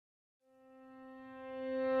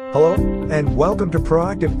Hello, and welcome to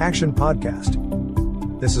Proactive Action Podcast.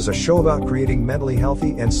 This is a show about creating mentally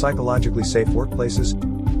healthy and psychologically safe workplaces.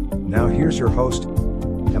 Now here's your host,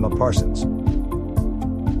 Emma Parsons.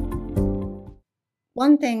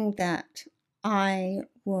 One thing that I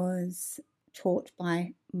was taught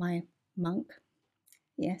by my monk,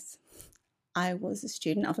 yes, I was a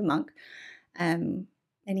student of a monk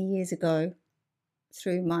many years ago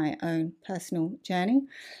through my own personal journey.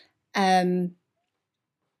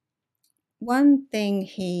 One thing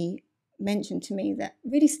he mentioned to me that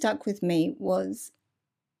really stuck with me was,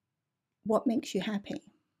 what makes you happy?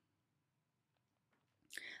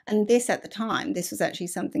 And this at the time, this was actually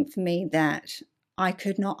something for me that I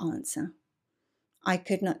could not answer. I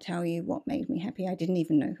could not tell you what made me happy. I didn't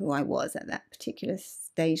even know who I was at that particular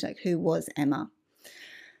stage, like who was Emma.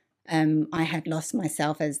 I had lost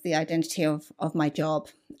myself as the identity of my job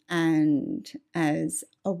and as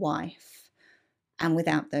a wife. And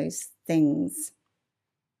without those things,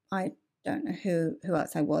 I don't know who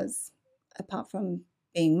else I was apart from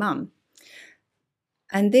being mum.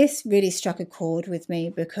 And this really struck a chord with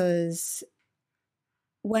me because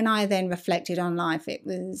when I then reflected on life, it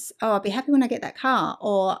was, I'll be happy when I get that car.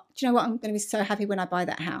 Or, do you know what? I'm going to be so happy when I buy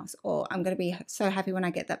that house. Or I'm going to be so happy when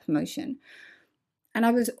I get that promotion. And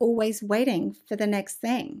I was always waiting for the next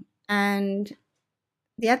thing. And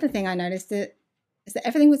the other thing I noticed is that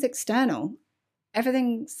everything was external.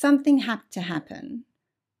 Something had to happen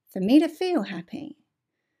for me to feel happy.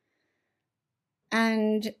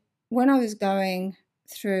 And when I was going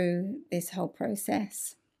through this whole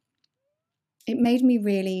process, it made me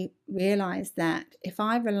really realize that if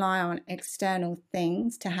I rely on external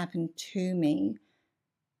things to happen to me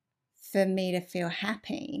for me to feel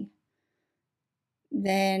happy,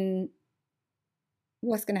 then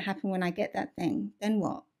what's going to happen when I get that thing? Then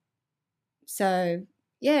what? So,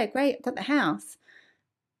 yeah, great, I've got the house.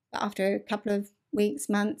 But after a couple of weeks,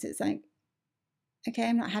 months, it's like, okay,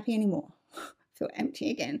 I'm not happy anymore. I feel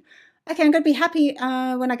empty again. Okay, I'm going to be happy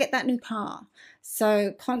when I get that new car.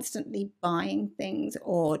 So constantly buying things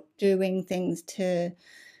or doing things to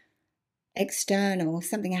external,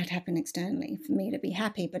 something had to happen externally for me to be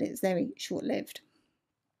happy, but it's very short-lived.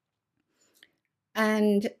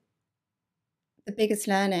 And the biggest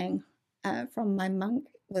learning from my monk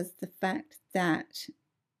was the fact that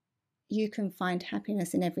you can find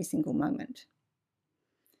happiness in every single moment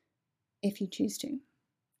if you choose to.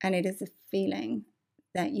 And it is a feeling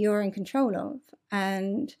that you're in control of.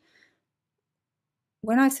 And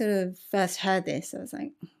when I sort of first heard this, I was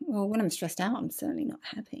like, well, when I'm stressed out, I'm certainly not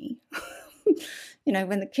happy.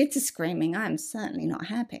 When the kids are screaming, I'm certainly not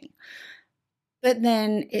happy. But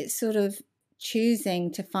then it's sort of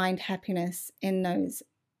choosing to find happiness in those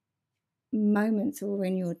moments or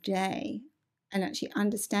in your day and actually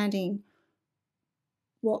understanding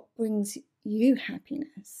what brings you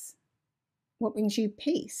happiness. What brings you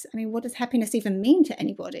peace? I mean, what does happiness even mean to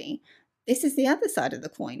anybody? This is the other side of the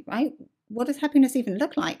coin, right? What does happiness even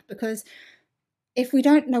look like? Because if we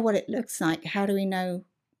don't know what it looks like, how do we know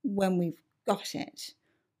when we've got it?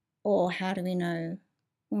 Or how do we know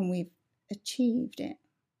when we've achieved it?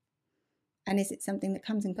 And is it something that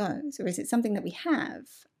comes and goes? Or is it something that we have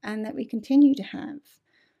and that we continue to have?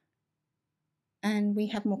 And we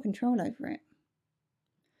have more control over it.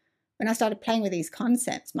 When I started playing with these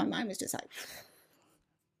concepts, my mind was just like,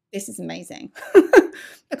 this is amazing.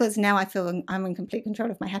 Because now I feel I'm in complete control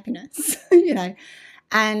of my happiness,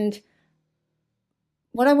 And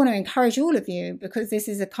what I want to encourage all of you, because this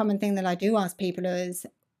is a common thing that I do ask people, is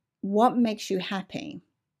what makes you happy?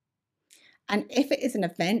 And if it is an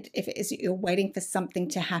event, if it is you're waiting for something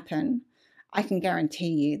to happen, I can guarantee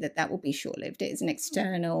you that will be short-lived. It is an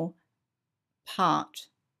external part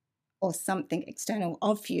or something external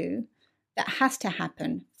of you that has to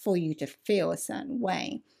happen for you to feel a certain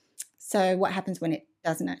way. So what happens when it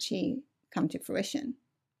doesn't actually come to fruition?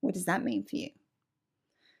 What does that mean for you?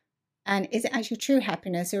 And is it actually true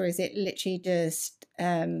happiness, or is it literally just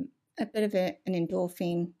a bit of an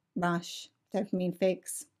endorphin rush, dopamine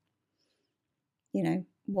fix?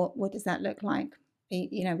 What does that look like? We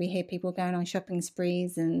hear people going on shopping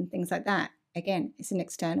sprees and things like that. Again, it's an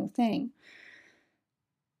external thing.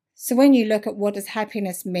 So when you look at what does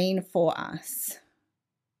happiness mean for us,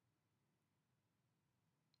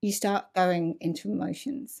 you start going into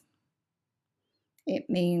emotions. It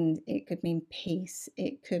could mean peace.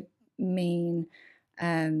 It could mean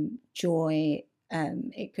joy.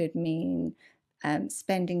 It could mean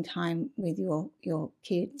spending time with your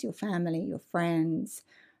kids, your family, your friends,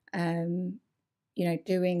 doing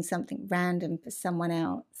something random for someone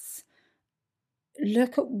else.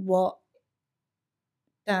 Look at what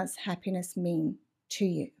does happiness mean to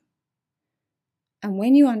you? And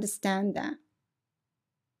when you understand that,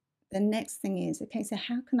 the next thing is, okay, so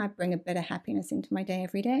how can I bring a bit of happiness into my day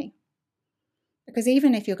every day? Because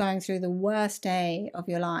even if you're going through the worst day of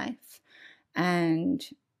your life and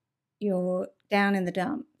you're down in the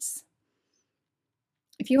dumps,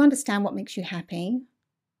 if you understand what makes you happy,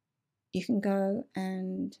 you can go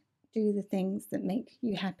and do the things that make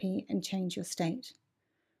you happy and change your state.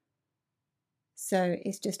 So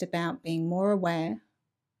it's just about being more aware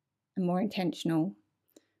and more intentional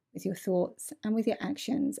with your thoughts and with your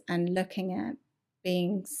actions, and looking at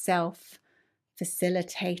being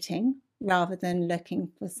self-facilitating rather than looking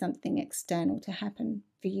for something external to happen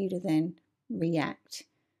for you to then react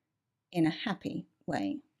in a happy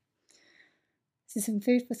way. So some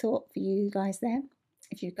food for thought for you guys there.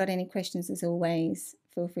 If you've got any questions, as always,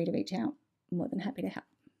 feel free to reach out. I'm more than happy to help.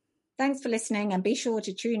 Thanks for listening, and be sure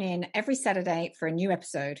to tune in every Saturday for a new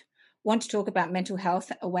episode. Want to talk about mental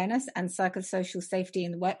health awareness and psychosocial safety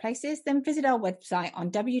in the workplaces? Then visit our website on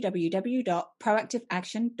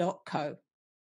www.proactiveaction.co.